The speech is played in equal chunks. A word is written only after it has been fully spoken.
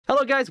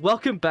Hello guys,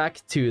 welcome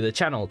back to the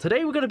channel.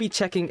 Today we're going to be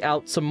checking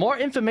out some more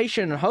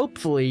information,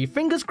 hopefully,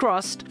 fingers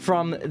crossed,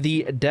 from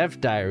the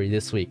dev diary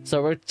this week.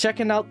 So we're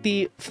checking out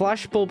the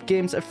Flashbulb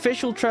Games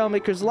official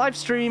Trailmakers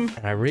livestream,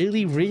 and I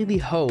really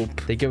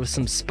hope they give us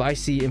some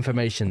spicy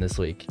information this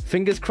week.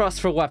 Fingers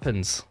crossed for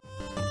weapons.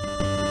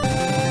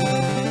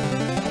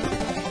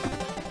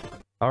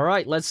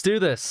 Alright, let's do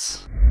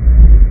this.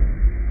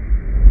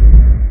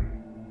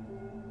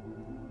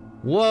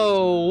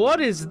 Whoa,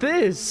 what is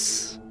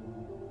this?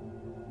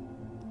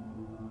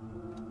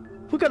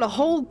 We got a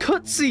whole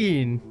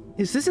cutscene.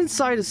 Is this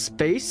inside a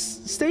space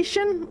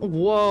station?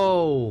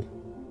 Whoa.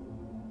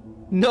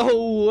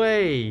 No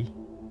way.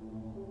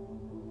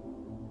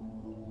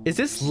 Is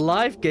this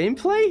live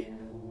gameplay?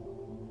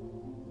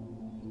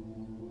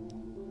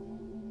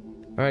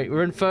 Alright,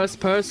 we're in first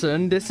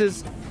person. This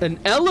is an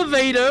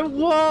elevator.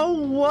 Whoa,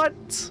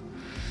 what?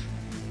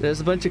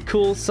 There's a bunch of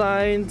cool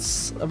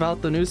signs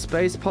about the new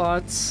space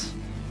pods.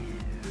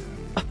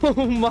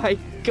 Oh my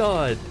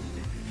god.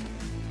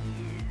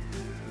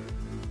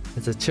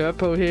 There's a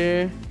Chirpo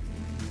here.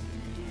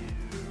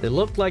 They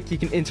look like you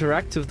can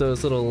interact with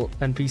those little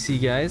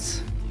NPC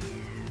guys.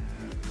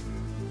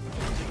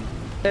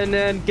 And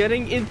then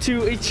getting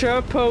into a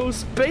Chirpo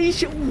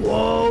spaceship.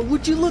 Whoa,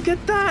 would you look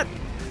at that?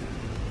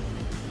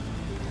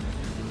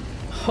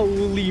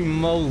 Holy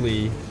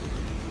moly.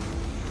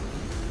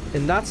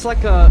 And that's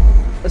like a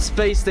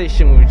space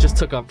station we just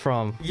took up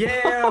from.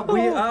 Yeah,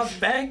 we are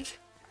back.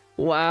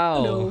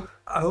 Wow. Hello.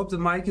 I hope the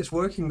mic is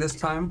working this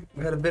time.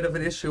 We had a bit of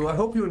an issue. I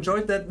hope you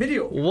enjoyed that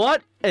video.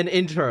 What an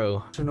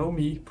intro. To know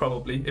me,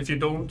 probably. If you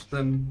don't,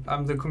 then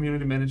I'm the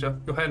community manager,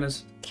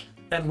 Johannes.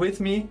 And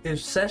with me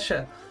is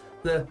Sasha,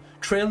 the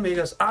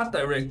Trailmakers art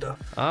director.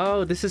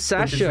 Oh, this is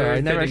Sasha.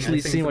 I've never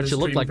actually seen what you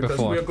look like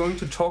before. We are going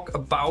to talk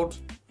about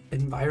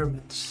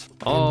environments.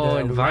 Oh,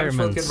 and, environments.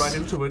 We might as well get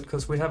right into it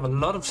because we have a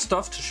lot of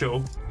stuff to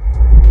show.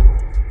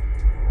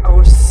 I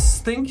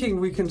was thinking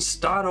we can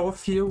start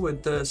off here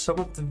with some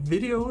of the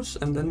videos,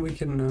 and then we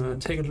can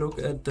take a look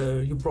at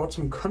you brought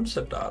some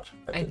concept art.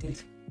 I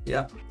did.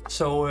 Yeah.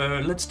 So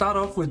let's start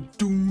off with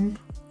Doom.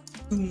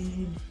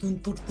 You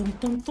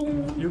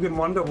can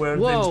wonder where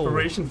the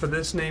inspiration for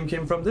this name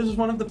came from. This is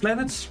one of the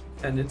planets,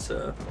 and it's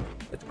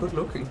good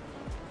looking.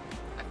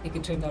 I think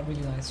it turned out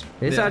really nice.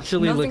 This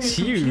actually looks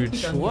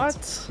huge.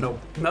 What? No,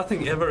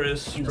 nothing ever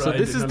is. So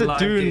this is the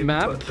Dune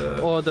map,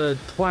 or the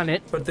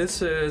planet. But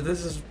this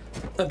is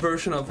a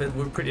version of it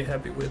we're pretty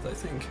happy with, I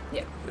think.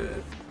 Yeah.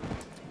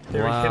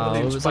 Very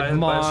heavily inspired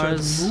by a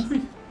certain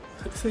movie,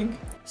 I think.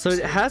 So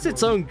it has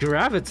its own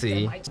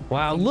gravity.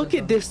 Wow, look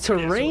at this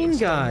terrain,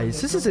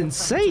 guys. This is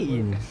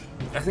insane.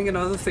 I think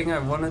another thing I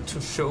wanted to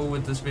show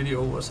with this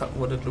video was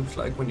what it looks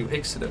like when you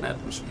exit an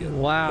atmosphere.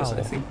 Wow. Because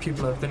I think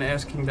people have been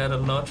asking that a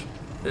lot.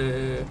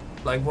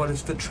 Like, what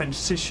is the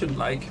transition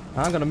like?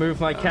 I'm gonna move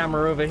my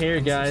camera over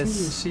here, guys.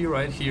 You can see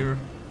right here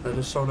that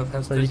it sort of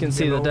has so you can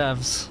see the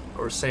devs.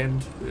 Or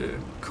sand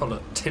color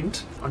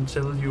tint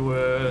until you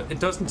it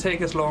doesn't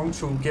take as long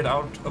to get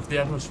out of the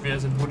atmosphere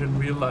as it would in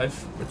real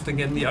life. It's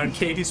again the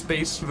arcade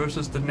space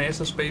versus the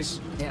NASA space.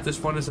 Yeah.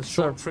 This one is a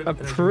short trip. A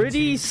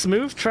pretty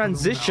smooth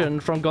transition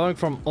from going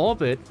from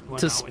orbit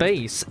to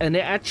space, and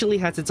it actually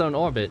has its own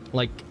orbit,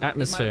 like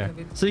atmosphere.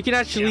 So you can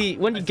actually,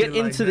 when you get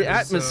into the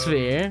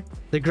atmosphere,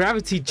 the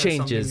gravity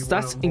changes.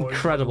 That's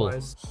incredible.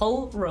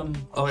 Hull Rum.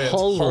 Oh yeah,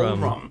 Hull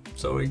Rum.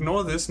 So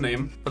ignore this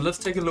name, but let's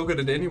take a look at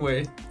it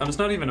anyway. And it's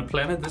not even a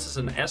planet, this is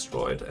an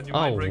asteroid, and you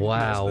might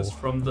recognize this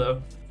from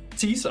the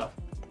teaser.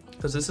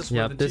 Because this is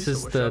this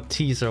is the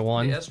teaser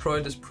one. The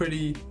asteroid is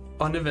pretty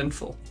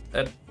uneventful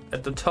at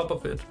the top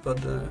of it, but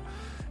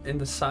in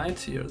the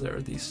sides here there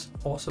are these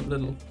awesome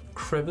little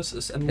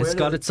crevices, and it's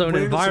got its own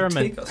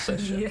environment.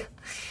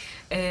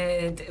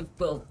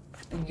 Well,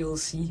 you'll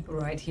see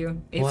right here.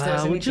 If wow,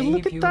 there's would you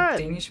look at that?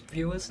 Danish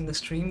viewers in the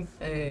stream,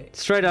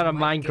 straight out of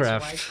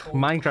Minecraft.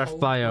 Minecraft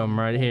biome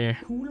right here.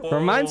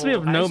 Reminds me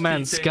of No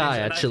Man's Sky,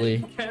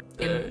 actually.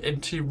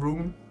 Empty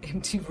room.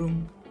 Empty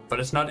room. But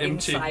it's not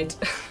empty. Inside.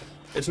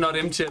 It's not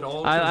empty at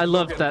all. I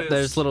love that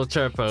there's little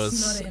Chirpos.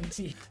 It's not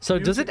empty. So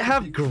does it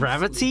have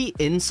gravity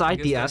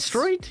inside the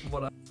asteroid?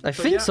 I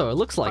think so, it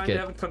looks like it. I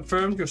haven't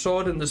confirmed, you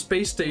saw it in the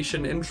space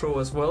station intro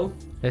as well.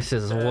 This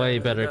is way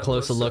better,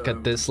 closer look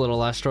at this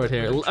little asteroid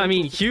here. I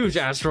mean, huge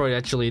asteroid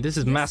actually, this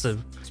is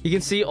massive. You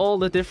can see all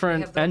the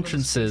different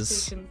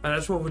entrances. And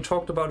that's what we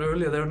talked about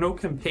earlier, there are no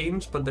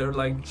campaigns, but they're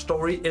like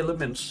story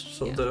elements.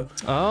 So you can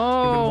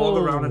walk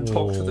around and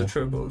talk to the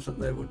Chirpos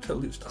and they will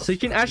tell you stuff. So you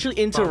can actually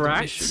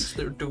interact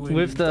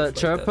with the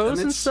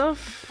Chirpos and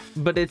stuff,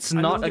 but it's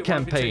not a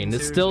campaign,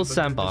 it's still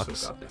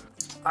sandbox.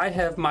 I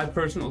have my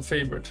personal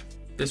favorite.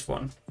 This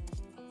one,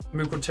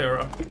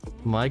 Mycotera.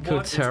 Mycotera?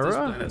 What is this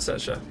planet,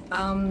 Sasha?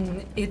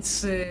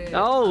 It's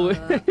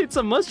it's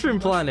a mushroom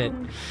planet.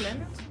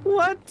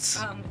 What?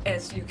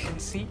 As you can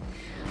see.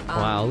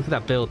 Wow, look at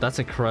that build. That's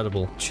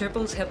incredible.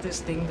 Chirpos have this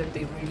thing that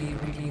they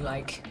really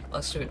like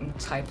a certain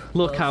type.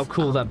 Look how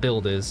cool that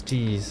build is.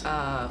 Jeez.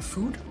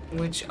 Food,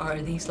 which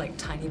are these like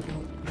tiny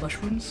blue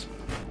mushrooms.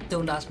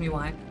 Don't ask me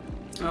why.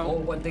 or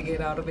what they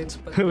get out of it.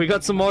 But We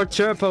got some more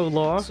Turbo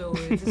lore. So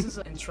this is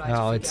and try to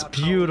Oh, figure it's out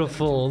how we're gonna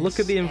beautiful. do Look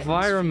at the this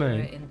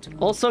environment. atmosphere into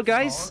Also,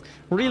 guys, fog.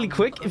 really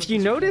quick, if you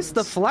notice,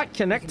 the flat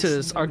You can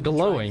connectors see are when we try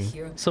glowing.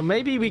 here. So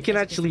maybe we can It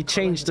has actually different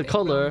color change in the the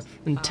color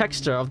background. and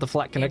texture of the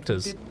flat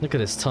connectors. Look at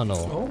this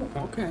tunnel.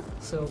 Oh, okay.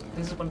 So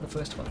this is one of the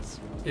first ones.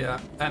 Yeah.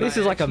 And This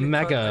I is like a actually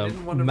mega I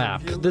didn't want to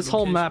map. reveal the This whole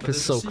location, map but is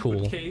it's so a secret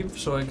cool. Cave,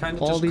 so I kind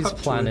of All just these cut to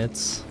it,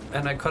 planets.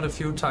 and I cut a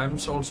few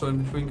times also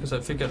in between because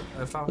I figured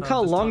I found Look out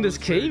how this long tunnel this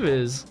is very cave long.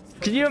 is.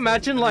 Can you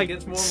imagine, And it like,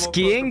 gets more and more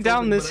skiing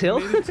down claustrophobic, this but I hill?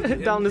 made it to the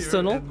Down end this here,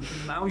 tunnel?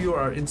 and now you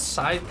are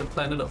inside the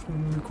planet of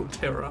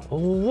Nucoterra.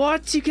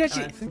 What? You can And I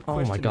actually... think Oh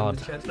my question in god.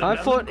 the chat. I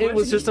Another thought it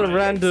was just a question,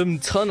 right? random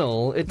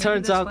tunnel. It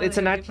turns that's out why it's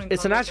they an have different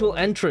it's an colors actual all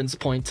over. entrance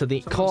point to the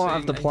Someone core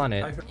saying of the I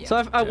planet. heard- So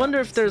I Yeah. wonder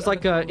if there's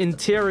like a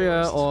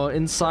interior forest. or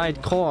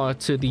inside core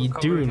to the We're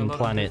covering a Dune lot of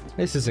planet.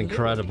 This is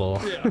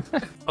incredible. Yeah.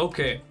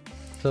 Okay.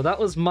 So that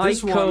was This one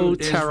is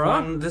Myco-Terra.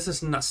 one. This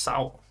is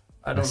Nassau.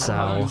 I don't know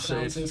how you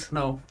Nassau. say it.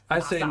 No, I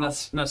say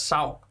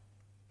Nassau.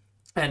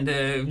 And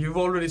you've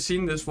already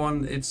seen this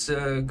one. It's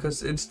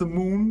because it's the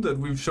moon that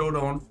we've showed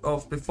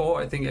off before.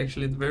 I think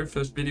actually the very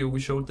first video we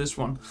showed this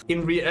one.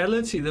 In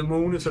reality, the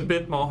moon is a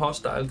bit more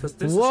hostile because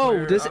this Whoa, is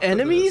where there's after the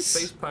enemies?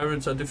 space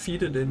pirates are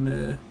defeated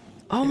in.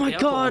 Oh in my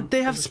Airborne, god,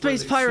 they have this is where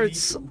space they flee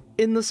pirates from.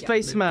 in the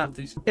space They map. built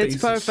these It's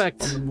bases on perfect.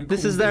 the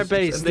This cool is their bases,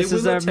 base. and they This is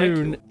will their attack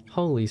moon. you.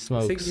 Holy I think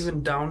smokes.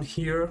 even down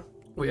here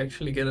we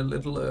actually get a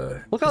little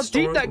Look how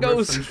deep that historical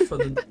goes. reference for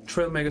the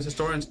Trailmakers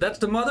historians. That's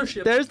the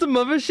mothership. There's the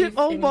mothership. If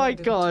Oh anyone my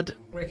didn't god.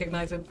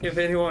 Recognize it. If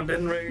anyone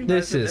didn't recognize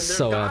This it, is and they're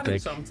so guarding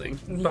epic. something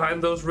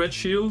behind those red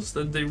shields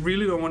that they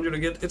really don't want you to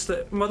get. It's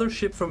the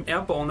mothership from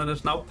Airborne that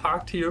is now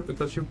parked here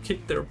because you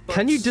kicked their butts.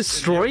 Can you in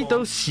destroy Airborne.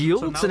 those So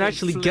shields now and they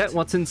actually fled get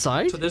what's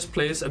inside? to this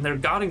place and they're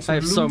guarding some I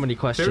have so loot many very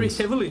questions.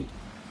 heavily.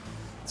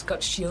 It's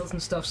got shields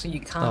and stuff, so you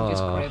can't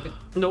just Oh. grab it.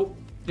 Nope.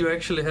 You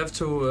actually have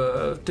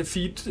to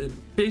defeat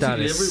basically That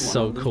is everyone.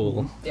 so on this cool.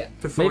 moon Yeah,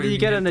 before Maybe you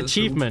get an this loot.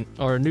 achievement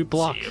or a new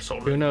block. Yes, Who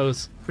already.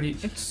 knows? Pretty.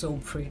 it's so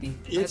pretty.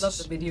 It's- I love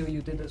the video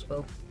you did as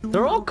well.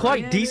 They're all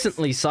quite Yeah,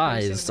 decently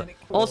sized.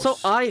 Also,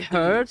 I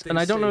heard, and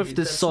I don't know if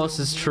this source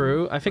is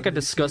true, I think I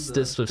discussed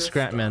this with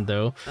Scrapman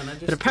though,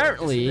 but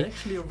apparently,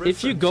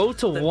 if you go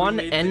to one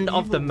end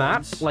of the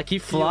map, like you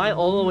fly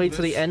all the way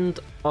to the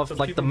end of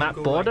like the map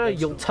border,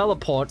 you'll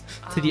teleport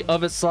to the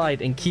other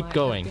side and keep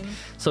going.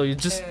 So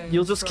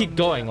you'll just keep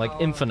going like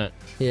infinite.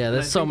 Yeah,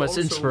 there's so much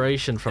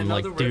inspiration from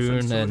like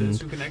Dune and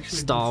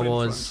Star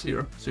Wars.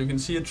 Here. So you can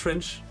see a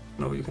trench.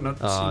 No, you cannot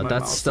see my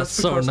That's mouse.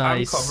 so because I'm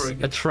nice.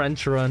 covering A it.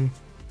 trench run.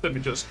 Let me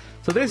just.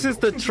 So this is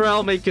the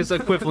Trailmakers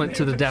equivalent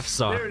to the Death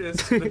Star. There it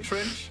is. The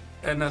trench.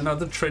 And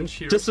another trench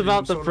here. Just so you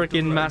about the can sort of do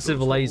freaking like massive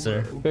those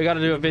laser. whole, We gotta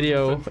do a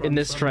video from in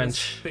this this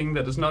trench. thing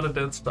that is not a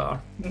Death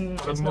Star.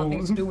 It's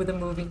nothing to do with the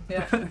movie.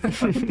 Yeah.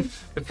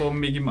 Before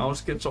Mickey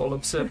Mouse gets all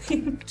upset.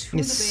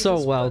 It's so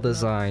well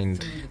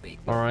designed.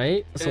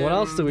 Alright, so what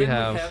else do we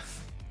Then have?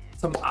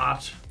 some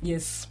art.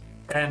 Yes,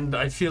 And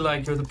I feel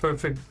like you're the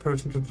perfect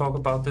person to talk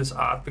about this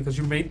art because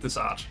you made this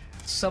art.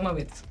 some of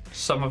it.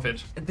 Some of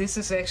it. This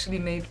is actually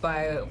made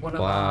by one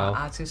of Wow. our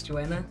artists,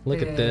 Joanna.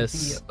 Look at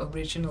this. The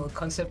original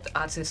concept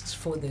artists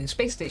for the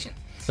space station.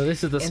 So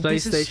this is the And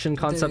space this is station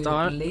concept the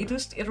art.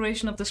 latest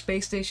iteration of the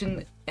space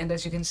station, and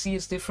as you can see,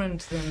 it's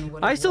different than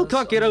what I it still was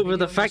can't get on over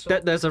the video fact you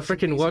that saw, there's a because it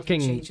freaking basically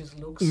working changes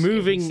looks every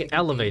moving second day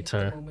elevator.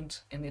 at the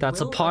moment, and it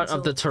That's a will part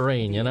of the until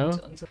terrain, you know?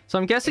 until- So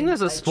I'm guessing And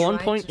there's a I spawn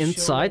tried point to show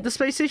inside the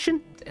space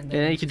station? And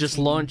then you can just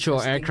launch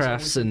your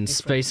aircrafts and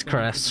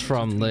spacecrafts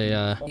from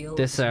the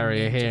this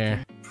area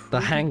here. The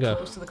hangar.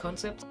 Close to the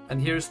concept.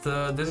 And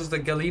this is the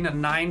Galena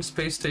 9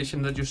 space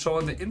station that you saw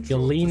in the intro.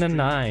 Galena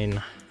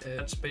 9.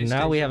 Space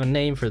Now we station. have a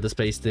name for the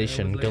space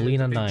station. With, like,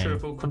 Galena a big 9.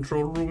 turbo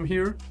control room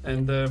here,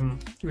 and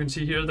you can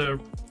see here the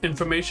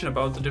information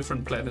about the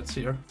different planets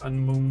here, and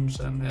moons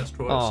and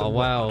asteroids. Oh, and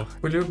wow.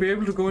 whatnot. Will you be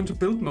able to go into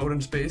build mode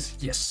in space?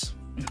 Yes.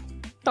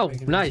 Oh, can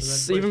answer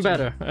nice. that Even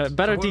question. better.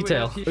 Better So what do we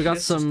detail. have here? We got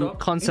Yes, some stop.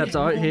 concept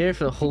art here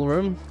for the whole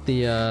room.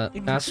 The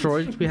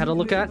asteroid we had a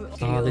look at.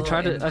 They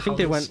tried to. I think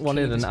they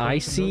wanted an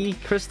icy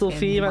crystal And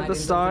theme you at might the end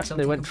up start. with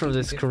They went something for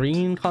this completely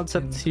green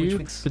concept which too.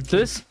 was But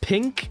this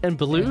pink and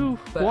blue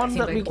But I one think,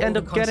 that like, we all end the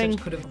up getting.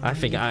 concepts could have I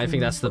think really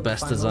that's the been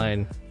best final.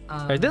 design.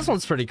 Alright, this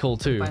one's pretty cool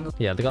too.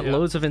 Yeah, they got Yeah.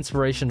 loads of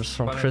inspirations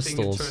from But I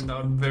crystals. think it turned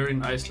out very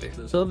nicely.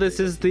 So this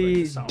is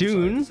the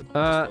Dune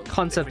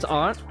concept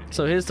art.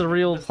 So here's the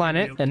real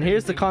planet, and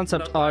here's the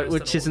concept art,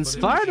 which is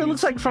inspired, it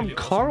looks like, from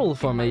coral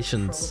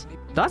formations.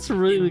 That's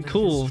really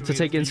cool to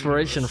take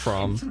inspiration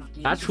from.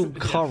 Actual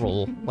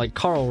coral, like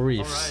coral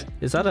reefs.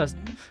 Is that a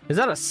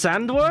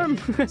sandworm?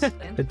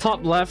 The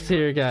top left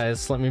here,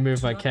 guys, let me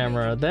move my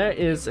camera. There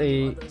is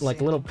a like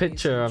little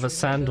picture of a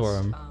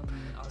sandworm.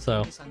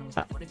 So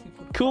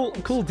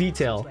cool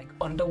detail. Like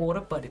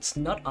underwater, but it's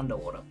not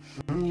underwater.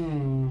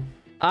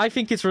 I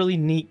think it's really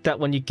neat that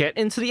when you get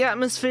into the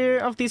atmosphere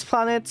of these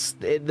planets,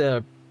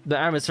 the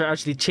atmosphere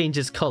actually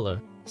changes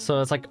color.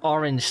 So it's like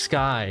orange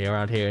sky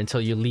around here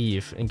until you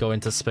leave and go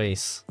into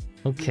space.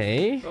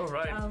 Okay. All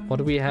right. What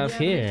do we have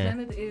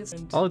here?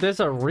 Oh, there's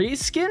a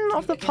reskin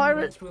of the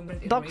pirate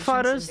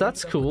dogfighters.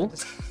 That's cool.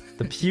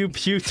 The Pew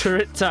Pew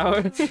turret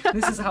tower.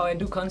 This is how I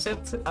do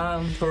concept.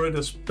 Turret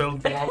is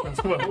spelled wrong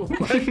as well.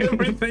 Like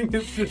everything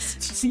is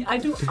just See, I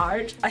do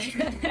art.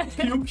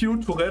 Pew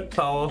Pew turret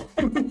tower.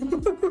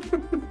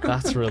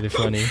 That's really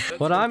funny.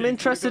 What I'm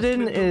interested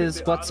in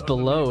is what's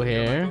below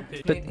here.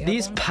 But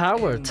these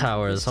power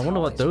towers, I wonder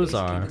what those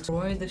are.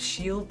 Destroy the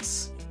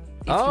shields.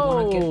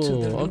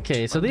 Oh,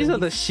 okay. So these are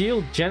the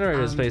shield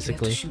generators,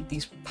 basically. Shoot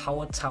these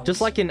power towers. Just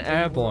like in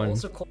Airborne.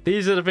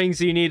 These are the things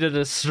you need to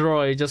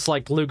destroy, just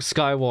like Luke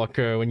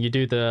Skywalker when you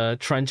do the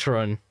trench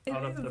run.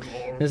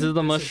 This is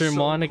the mushroom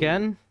one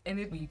again.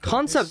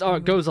 Concept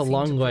art goes a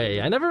long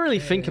way. I never really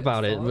think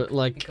about it, but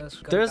like,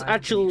 there's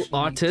actual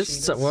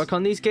artists that work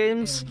on these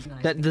games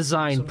that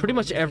design pretty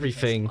much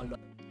everything.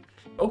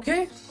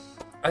 Okay.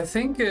 I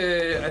think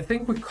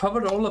we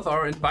covered all of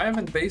our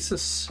environment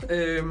bases.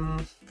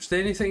 Is there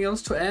anything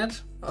else to add?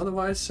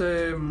 Otherwise,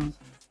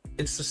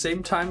 it's the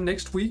same time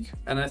next week,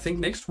 and I think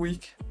next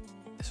week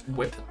is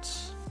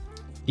weapons.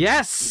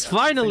 Yes,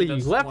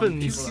 finally,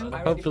 weapons.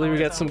 Hopefully we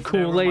get some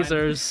cool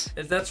lasers.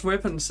 That's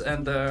weapons,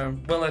 and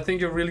well, I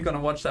think you're really gonna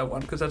watch that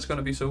one because that's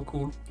gonna be so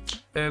cool.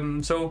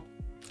 So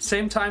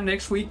same time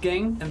next week,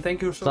 gang, and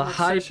thank you so much. The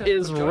hype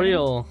is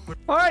real.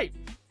 All right,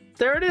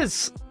 there it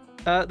is.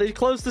 They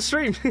closed the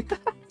stream.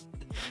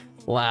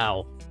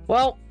 Wow.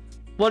 Well,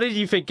 what did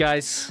you think,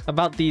 guys,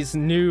 about these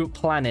new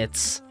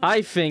planets?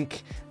 I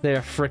think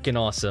they're freaking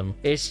awesome.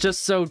 It's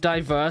just so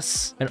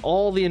diverse, and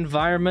all the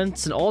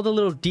environments and all the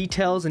little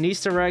details and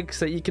Easter eggs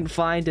that you can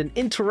find and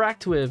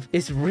interact with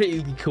is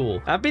really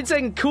cool. I've been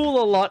saying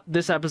cool a lot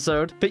this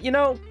episode, but you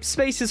know,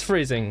 space is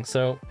freezing,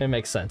 so it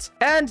makes sense.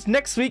 And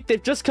next week,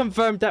 they've just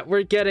confirmed that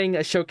we're getting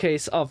a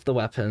showcase of the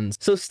weapons.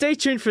 So stay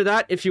tuned for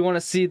that if you want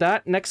to see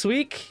that next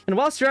week. And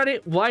whilst you're at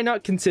it, why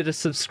not consider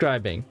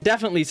subscribing?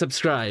 Definitely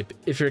subscribe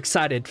if you're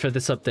excited for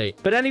this update.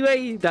 But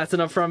anyway, that's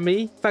enough from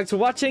me. Thanks for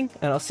watching,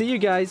 and I'll see you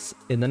guys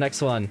in the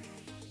next one.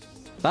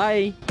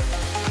 Bye.